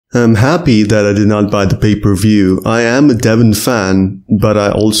I'm happy that I did not buy the pay-per-view. I am a Devon fan, but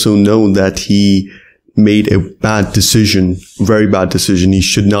I also know that he made a bad decision, very bad decision. He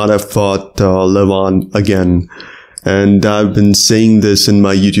should not have fought Levan again. And I've been saying this in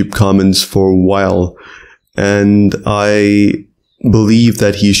my YouTube comments for a while. And I believe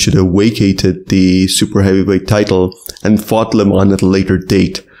that he should have vacated the super heavyweight title and fought Levan at a later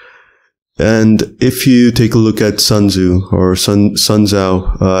date. And if you take a look at Sun Tzu or Sun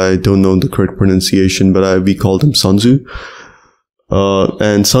Zhao, I don't know the correct pronunciation, but we called him Sun Tzu.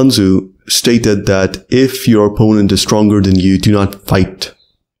 And Sun Tzu stated that if your opponent is stronger than you, do not fight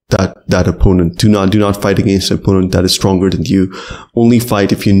that opponent. Do not fight against an opponent that is stronger than you. Only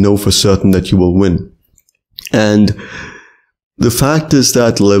fight if you know for certain that you will win. And the fact is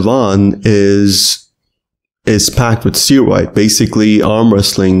that Levan is packed with steroid. Basically, arm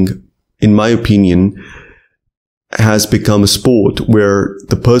wrestling, in my opinion, has become a sport where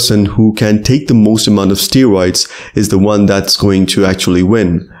the person who can take the most amount of steroids is the one that's going to actually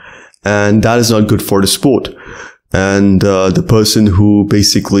win. And that is not good for the sport. And the person who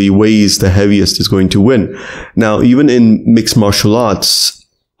basically weighs the heaviest is going to win. Now, even in mixed martial arts,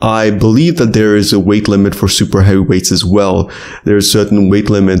 I believe that there is a weight limit for super heavyweights as well. There's a certain weight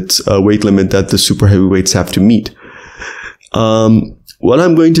limit that the super heavyweights have to meet. What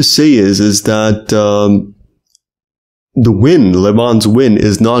I'm going to say is that Levan's win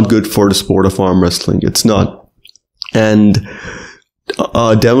is not good for the sport of arm wrestling. It's not. And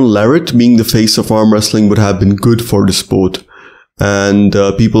Devon Larratt being the face of arm wrestling would have been good for the sport. And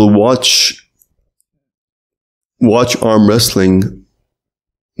people watch arm wrestling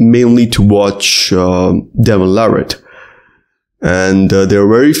mainly to watch Devon Larratt. And there are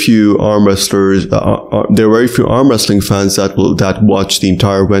very few arm wrestlers. There are very few arm wrestling fans that watch the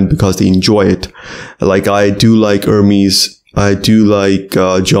entire event because they enjoy it. Like I do like Hermes. I do like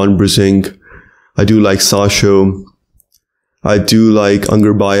John Brzink. I do like Sasho. I do like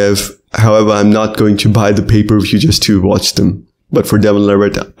Angarbayev. However, I'm not going to buy the pay-per-view just to watch them. But for Devon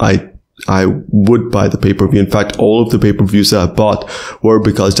Larratt, I would buy the pay-per-view. In fact, all of the pay-per-views that I bought were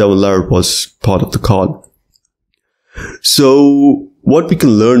because Devon Larratt was part of the card. So what we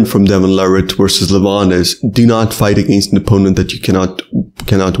can learn from Devon Larratt versus Levan is do not fight against an opponent that you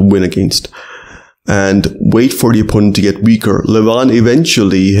cannot win against. And wait for the opponent to get weaker. Levan,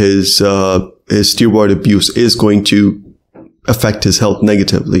 eventually, his steroid abuse is going to affect his health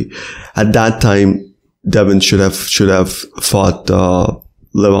negatively. At that time, Devon should have fought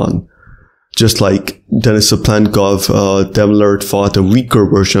Levan. Just like Denis Saplankov, Devon Larratt fought a weaker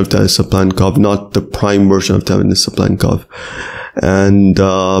version of Denis Saplankov, not the prime version of Denis Saplankov. And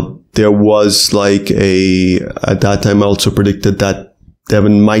there was at that time I also predicted that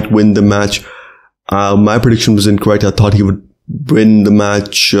Devon might win the match. My prediction was incorrect. I thought he would win the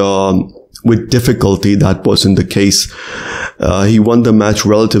match with difficulty. That wasn't the case. He won the match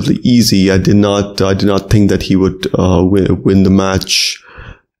relatively easy. I did not think that he would win the match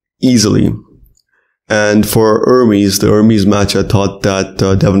easily. And for Hermes, the Hermes match, I thought that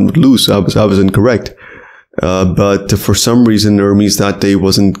Devon would lose. I was incorrect. But for some reason, Hermes that day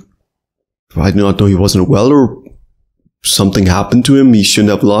I do not know, he wasn't well or something happened to him. He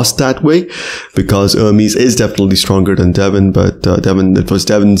shouldn't have lost that way because Hermes is definitely stronger than Devon, but it was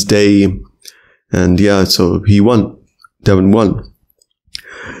Devon's day. And yeah, so he won. Devon won.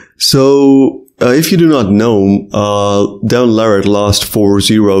 So, if you do not know, Devon Larratt lost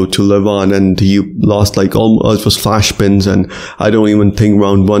 4-0 to Levan, and he lost almost, it was flash pins, and I don't even think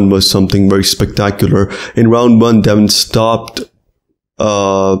round one was something very spectacular. In round one, Devon stopped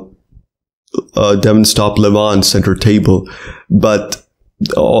Levan center table, but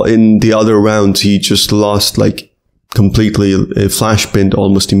in the other rounds, he just lost completely, flash pinned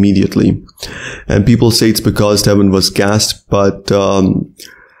almost immediately. And people say it's because Devon was gassed, but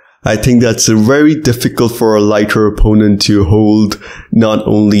I think that's very difficult for a lighter opponent to hold not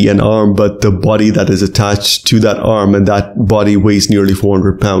only an arm, but the body that is attached to that arm, and that body weighs nearly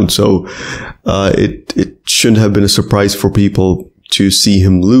 400 pounds. So it shouldn't have been a surprise for people to see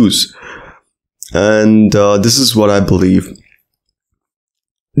him lose. And this is what I believe.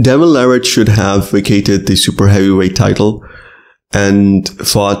 Devon Larratt should have vacated the super heavyweight title and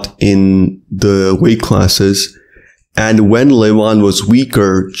fought in the weight classes. And when Levan was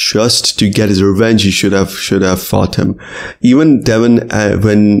weaker, just to get his revenge, he should have fought him. Even Devon,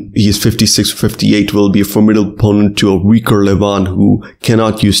 when he is 56 or 58, will be a formidable opponent to a weaker Levan who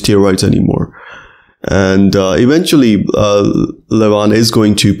cannot use steroids anymore. And eventually, Levan is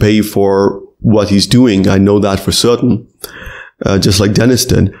going to pay for what he's doing. I know that for certain, just like Dennis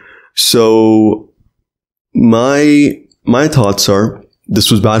did. So my thoughts are this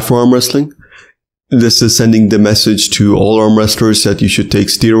was bad for arm wrestling. This is sending the message to all arm wrestlers that you should take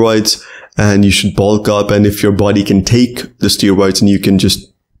steroids and you should bulk up. And if your body can take the steroids and you can just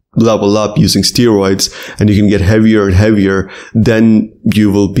level up using steroids and you can get heavier and heavier, then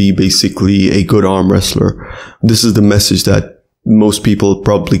you will be basically a good arm wrestler. This is the message that most people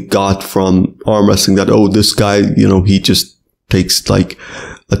probably got from arm wrestling, that, oh, this guy, he just takes like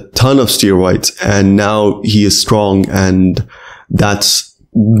a ton of steroids and now he is strong, and that's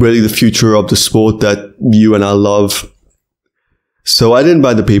really the future of the sport that you and I love. So I didn't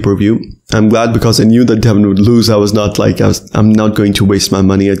buy the pay-per-view. I'm glad, because I knew that Devon would lose. I was not like, I'm not going to waste my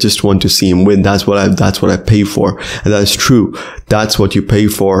money. I just want to see him win. That's what I pay for. And that is true. That's what you pay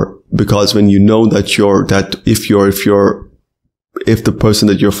for, because when you know that if the person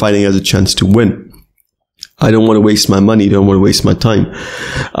that you're fighting has a chance to win, I don't want to waste my money. Don't want to waste my time.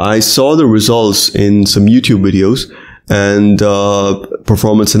 I saw the results in some YouTube videos, and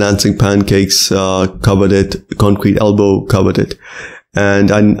Performance Enhancing Pancakes covered it. Concrete Elbow covered it.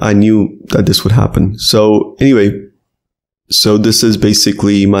 And I knew that this would happen. So anyway, so this is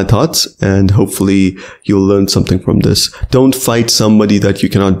basically my thoughts, and hopefully you'll learn something from this. Don't fight somebody that you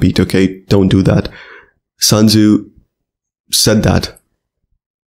cannot beat, okay? Don't do that. Sun Tzu said that.